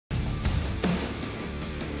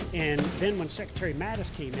And then when Secretary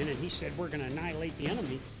Mattis came in and he said, we're going to annihilate the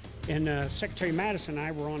enemy, and Secretary Mattis and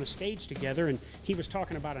I were on a stage together, and he was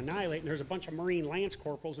talking about annihilating. There's a bunch of Marine Lance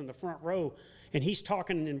Corporals in the front row, and he's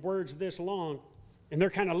talking in words this long, and they're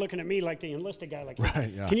kind of looking at me like the enlisted guy, like,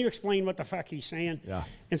 right, yeah. Can you explain what the fuck he's saying? Yeah.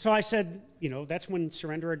 And so I said, you know, that's when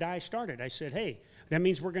Surrender or Die started. I said, hey, that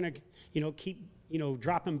means we're going to, you know, keep, you know,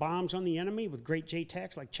 dropping bombs on the enemy with great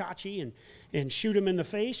JTACs like Chachi and shoot them in the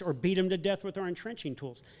face or beat them to death with our entrenching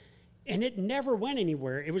tools. And it never went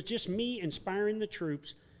anywhere. It was just me inspiring the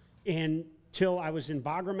troops until I was in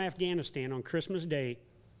Bagram, Afghanistan on Christmas Day.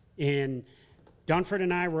 And Dunford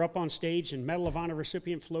and I were up on stage, and Medal of Honor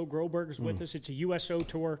recipient Flo Groberg is with us. It's a USO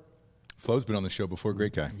tour. Flo's been on the show before.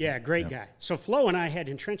 Great guy. Yeah, great guy. So Flo and I had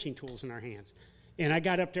entrenching tools in our hands. And I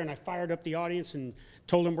got up there and I fired up the audience and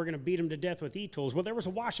told them we're going to beat them to death with E-tools. Well, there was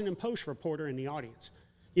a Washington Post reporter in the audience.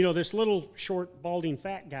 You know, this little, short, balding,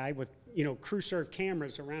 fat guy with, you know, crew-serve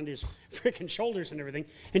cameras around his freaking shoulders and everything.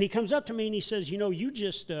 And he comes up to me and he says, you know, you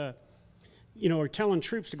just, you know, are telling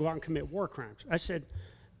troops to go out and commit war crimes. I said,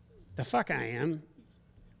 the fuck I am.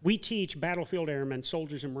 We teach battlefield airmen,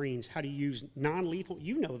 soldiers, and Marines how to use non-lethal,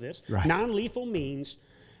 you know this, right. Non-lethal means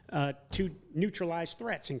to neutralize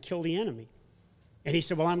threats and kill the enemy. And he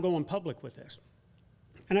said, well, I'm going public with this.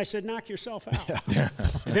 And I said, knock yourself out. Yeah.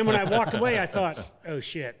 And then when I walked away, I thought, oh,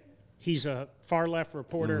 shit, he's a far-left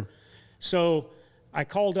reporter. So I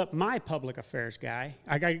called up my public affairs guy.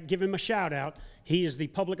 I got to give him a shout-out. He is the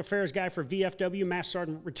public affairs guy for VFW, Master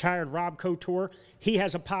Sergeant retired Rob Couture. He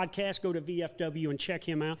has a podcast. Go to VFW and check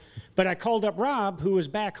him out. But I called up Rob, who was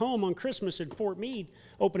back home on Christmas at Fort Meade,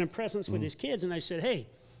 opening presents with his kids, and I said, hey,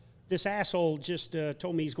 this asshole just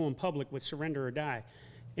told me he's going public with Surrender or Die.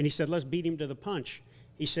 And he said, let's beat him to the punch.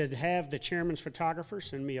 He said, have the chairman's photographer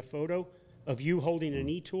send me a photo of you holding an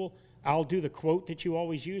E-tool. I'll do the quote that you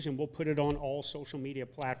always use, and we'll put it on all social media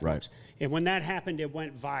platforms. Right. And when that happened, it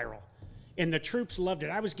went viral. And the troops loved it.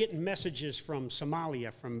 I was getting messages from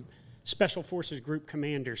Somalia, from Special Forces Group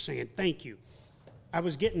commanders saying, thank you. I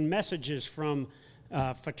was getting messages from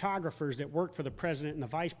photographers that worked for the president and the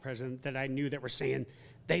vice president that I knew that were saying,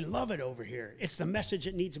 they love it over here. It's the message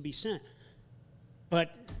that needs to be sent.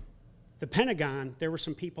 But the Pentagon, there were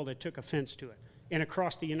some people that took offense to it. And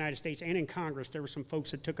across the United States and in Congress, there were some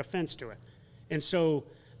folks that took offense to it. And so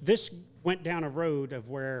this went down a road of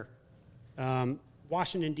where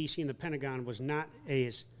Washington, D.C. and the Pentagon was not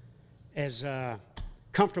as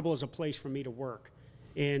comfortable as a place for me to work.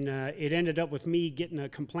 And it ended up with me getting a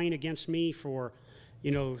complaint against me for,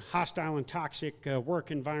 you know, hostile and toxic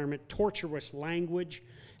work environment, torturous language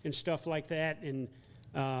and stuff like that. And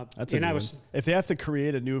that's and I was, if they have to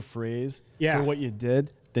create a new phrase for what you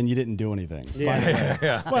did, then you didn't do anything.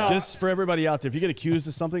 Yeah. Well, just for everybody out there, if you get accused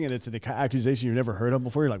of something and it's an accusation you've never heard of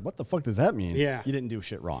before, you're like, what the fuck does that mean? Yeah. You didn't do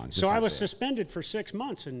shit wrong. So I was suspended for 6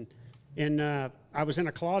 months, and I was in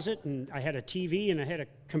a closet, and I had a TV, and I had a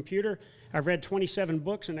computer. I read 27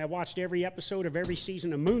 books, and I watched every episode of every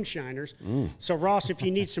season of Moonshiners. So Ross, if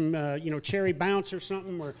you need some, you know, cherry bounce or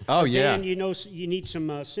something, or Dan, you know, you need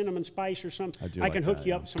some cinnamon spice or something, I can hook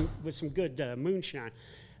you up with some good moonshine.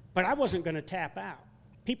 But I wasn't going to tap out.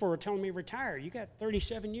 People were telling me, retire. You got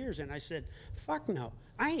 37 years. And I said, fuck no.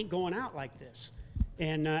 I ain't going out like this.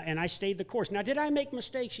 And I stayed the course. Now, did I make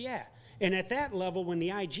mistakes? Yeah. And at that level, when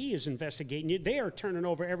the IG is investigating you, they are turning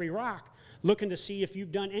over every rock, looking to see if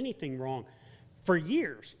you've done anything wrong for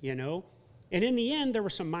years, you know. And in the end, there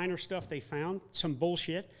was some minor stuff they found, some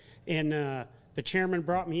bullshit. And the chairman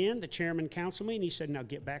brought me in, the chairman counseled me, and he said, now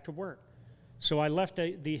get back to work. So I left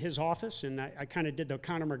his office, and I kind of did the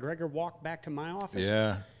Conor McGregor walk back to my office.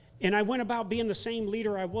 Yeah. And I went about being the same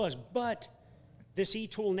leader I was, but this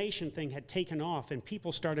E-Tool Nation thing had taken off, and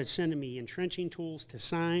people started sending me entrenching tools to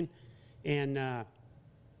sign, and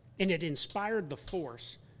it inspired the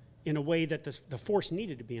force in a way that the force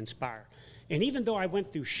needed to be inspired. And even though I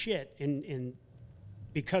went through shit, and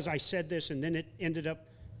because I said this, and then it ended up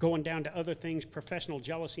going down to other things, professional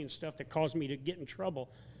jealousy and stuff that caused me to get in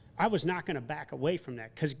trouble, I was not going to back away from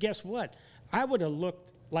that. Because guess what? I would have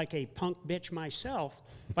looked like a punk bitch myself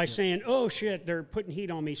by saying, oh, shit, they're putting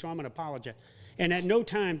heat on me, so I'm going to apologize. And at no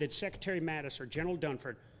time did Secretary Mattis or General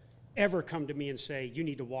Dunford ever come to me and say, you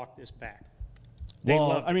need to walk this back.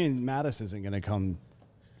 Well, I mean, Mattis isn't going to come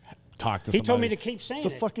talk to somebody. He told me to keep saying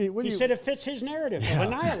it. He said it fits his narrative of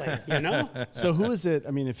annihilate, you know? So who is it?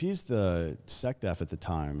 I mean, if he's the SecDef at the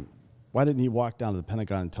time, why didn't he walk down to the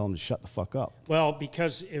Pentagon and tell him to shut the fuck up? Well,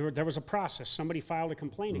 because there was a process. Somebody filed a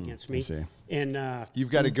complaint against me. I see. And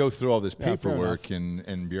you've got to go through all this paperwork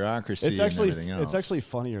and bureaucracy and everything else. It's actually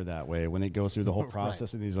funnier that way when it goes through the whole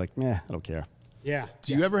process and he's like, meh, I don't care. Yeah.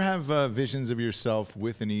 Do you ever have visions of yourself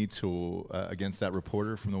with an e-tool against that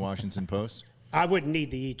reporter from the Washington Post? I wouldn't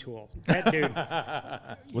need the e-tool. That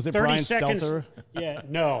dude. Was it 30 Brian seconds. Stelter? Yeah.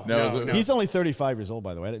 No. He's only 35 years old,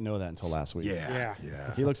 by the way. I didn't know that until last week. Yeah.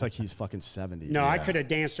 He looks like he's fucking 70. No, I could have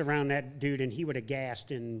danced around that dude, and he would have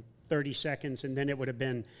gassed in 30 seconds, and then it would have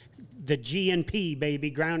been the GNP, baby,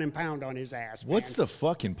 ground and pound on his ass. What's the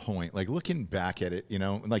fucking point? Like, looking back at it, you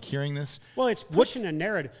know, like hearing this. Well, it's pushing a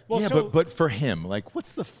narrative. Well, yeah, so, but for him, like,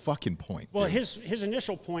 what's the fucking point? Well, dude? his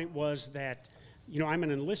initial point was that, you know, I'm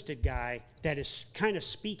an enlisted guy that is kind of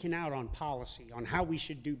speaking out on policy, on how we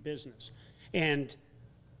should do business. And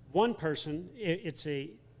one person,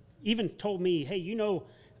 even told me, hey, you know,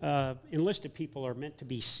 enlisted people are meant to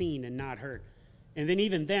be seen and not heard. And then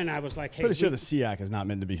even then, I was like, hey. Pretty sure the SEAC is not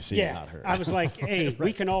meant to be seen and not heard. I was like, hey,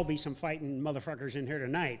 we can all be some fighting motherfuckers in here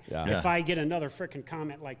tonight if I get another freaking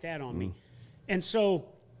comment like that on me. And so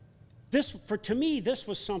to me, this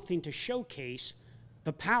was something to showcase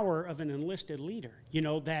the power of an enlisted leader, you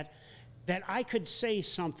know, that I could say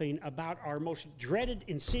something about our most dreaded,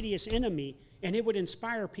 insidious enemy, and it would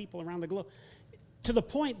inspire people around the globe. To the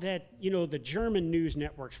point that, you know, the German news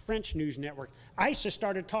networks, French news networks, ISIS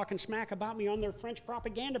started talking smack about me on their French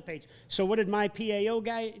propaganda page. So what did my PAO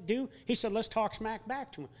guy do? He said, let's talk smack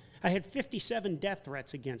back to him. I had 57 death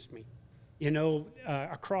threats against me, you know,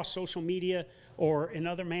 across social media or in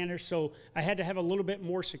other manners. So I had to have a little bit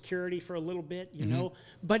more security for a little bit, you know.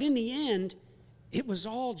 But in the end, it was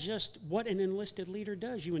all just what an enlisted leader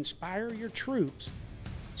does. You inspire your troops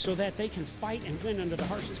so that they can fight and win under the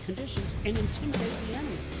harshest conditions and intimidate the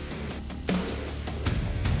enemy.